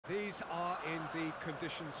These are indeed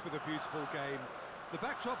conditions for the beautiful game. The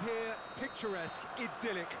backdrop here, picturesque,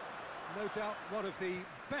 idyllic. No doubt one of the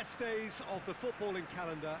best days of the footballing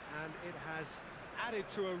calendar, and it has added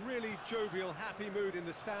to a really jovial, happy mood in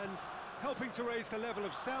the stands, helping to raise the level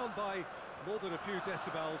of sound by more than a few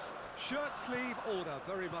decibels. Shirt sleeve order,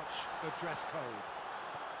 very much the dress code.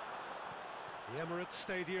 The Emirates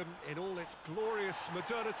Stadium in all its glorious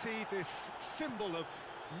modernity, this symbol of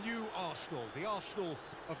new Arsenal, the Arsenal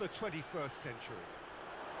of the 21st century.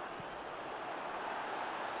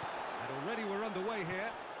 And already we're underway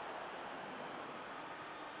here.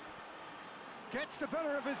 Gets the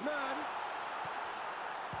better of his man.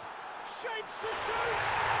 Shapes to shoot!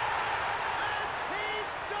 And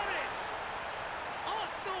he's done it!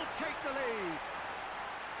 Arsenal take the lead.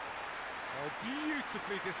 Oh,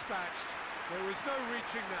 beautifully dispatched. There was no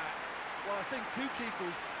reaching that. Well, I think two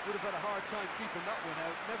keepers would have had a hard time keeping that one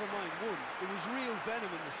out, never mind one. There was real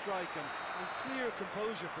venom in the strike and clear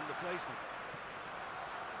composure from the placement.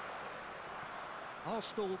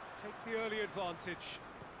 Arsenal take the early advantage.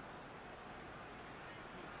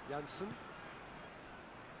 Janssen.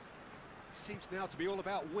 Seems now to be all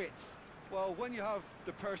about width. Well, when you have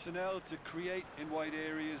the personnel to create in wide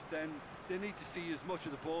areas, then they need to see as much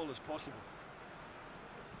of the ball as possible.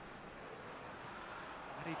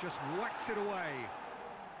 And he just whacks it away.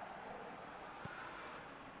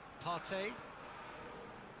 Partey.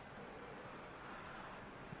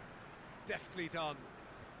 Deftly done.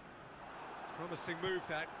 Promising move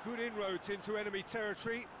that. Good inroads into enemy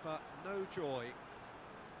territory, but no joy.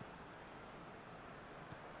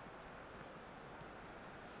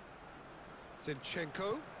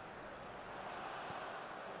 Zinchenko.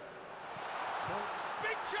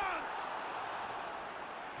 Big chance!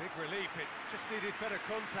 Big relief, it just needed better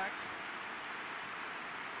contact.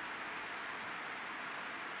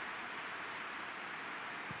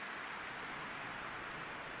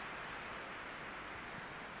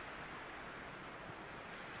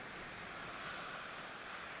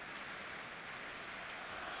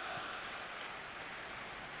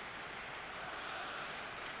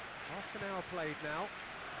 Half an hour played now.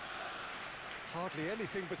 Hardly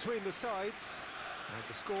anything between the sides, and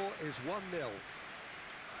the score is 1-0.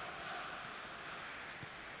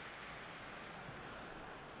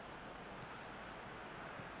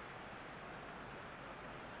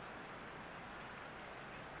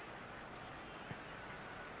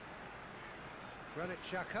 Granit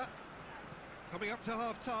Xhaka coming up to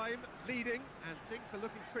half-time, leading, and things are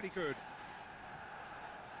looking pretty good.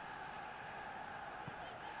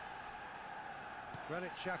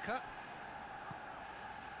 Granit Xhaka.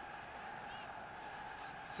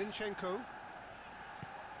 Zinchenko.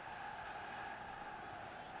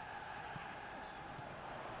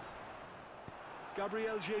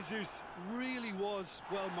 Gabriel Jesus really was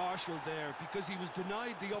well marshalled there because he was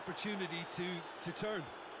denied the opportunity to turn.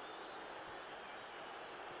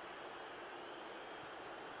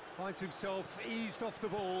 Finds himself eased off the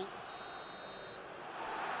ball. And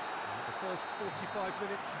the first 45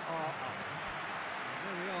 minutes are up.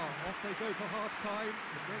 There we are, off they go for half-time.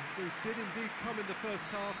 The breakthrough did indeed come in the first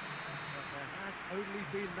half, but there has only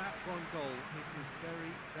been that one goal. It was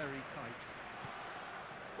very, very tight.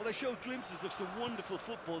 Well, they showed glimpses of some wonderful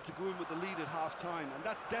football to go in with the lead at half-time, and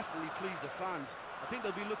that's definitely pleased the fans. I think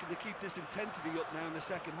they'll be looking to keep this intensity up now in the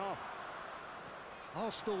second half.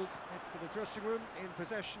 Arsenal head for the dressing room in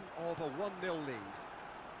possession of a 1-0 lead.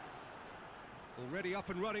 Already up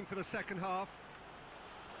and running for the second half.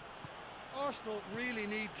 Arsenal really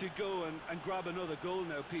need to go and grab another goal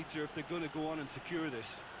now, Peter, if they're going to go on and secure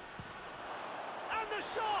this. And the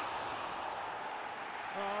shot!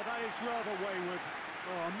 Oh, that is rather wayward.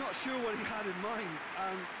 Oh, I'm not sure what he had in mind,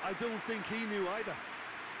 and I don't think he knew either.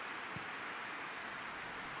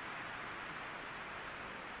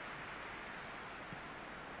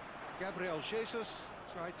 Gabriel Jesus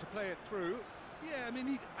tried to play it through. Yeah, I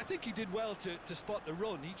mean, I think he did well to spot the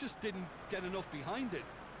run. He just didn't get enough behind it.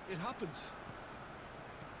 It happens.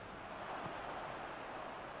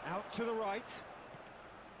 Out to the right.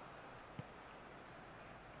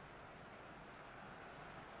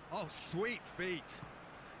 Oh, sweet feet.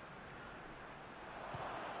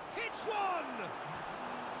 Hits one!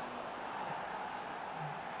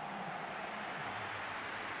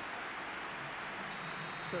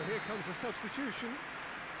 So here comes the substitution.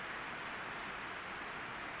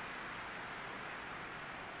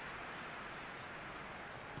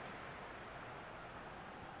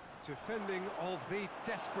 Defending of the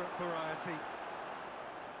desperate variety.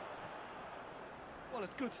 Well,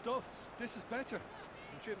 it's good stuff. This is better.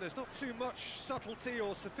 Jim, there's not too much subtlety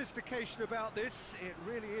or sophistication about this. It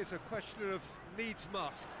really is a question of needs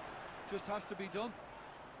must. Just has to be done.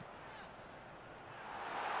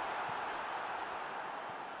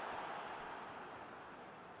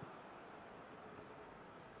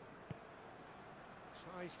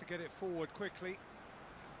 Tries to get it forward quickly.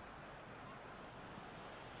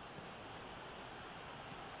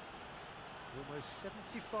 Almost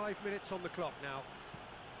 75 minutes on the clock now.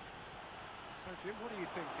 So, Jim, what are you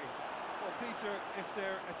thinking? Well, Peter, if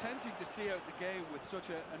they're attempting to see out the game with such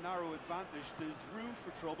a narrow advantage, there's room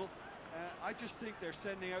for trouble. I just think they're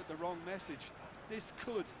sending out the wrong message. This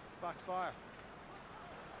could backfire.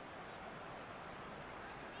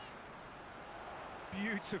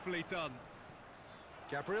 Beautifully done.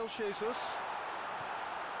 Gabriel Jesus.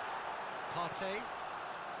 Partey.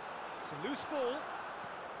 It's a loose ball.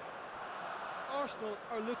 Arsenal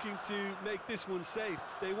are looking to make this one safe.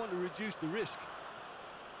 They want to reduce the risk.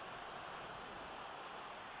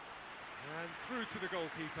 And through to the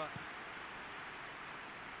goalkeeper.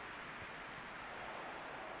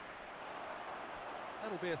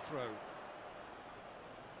 That'll be a throw. Well,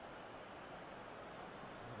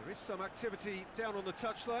 there is some activity down on the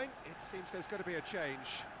touchline. It seems there's going to be a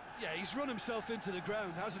change. Yeah, he's run himself into the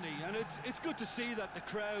ground, hasn't he? And it's good to see that the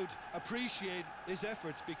crowd appreciate his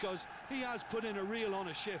efforts, because he has put in a real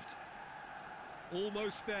honest shift.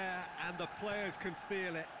 Almost there, and the players can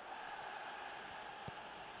feel it.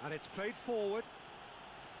 And it's played forward.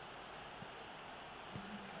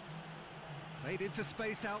 Played into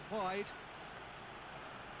space out wide.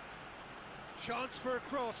 Chance for a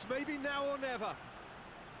cross, maybe now or never.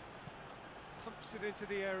 Pumps it into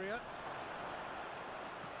the area.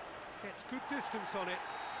 Gets good distance on it.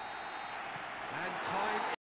 And time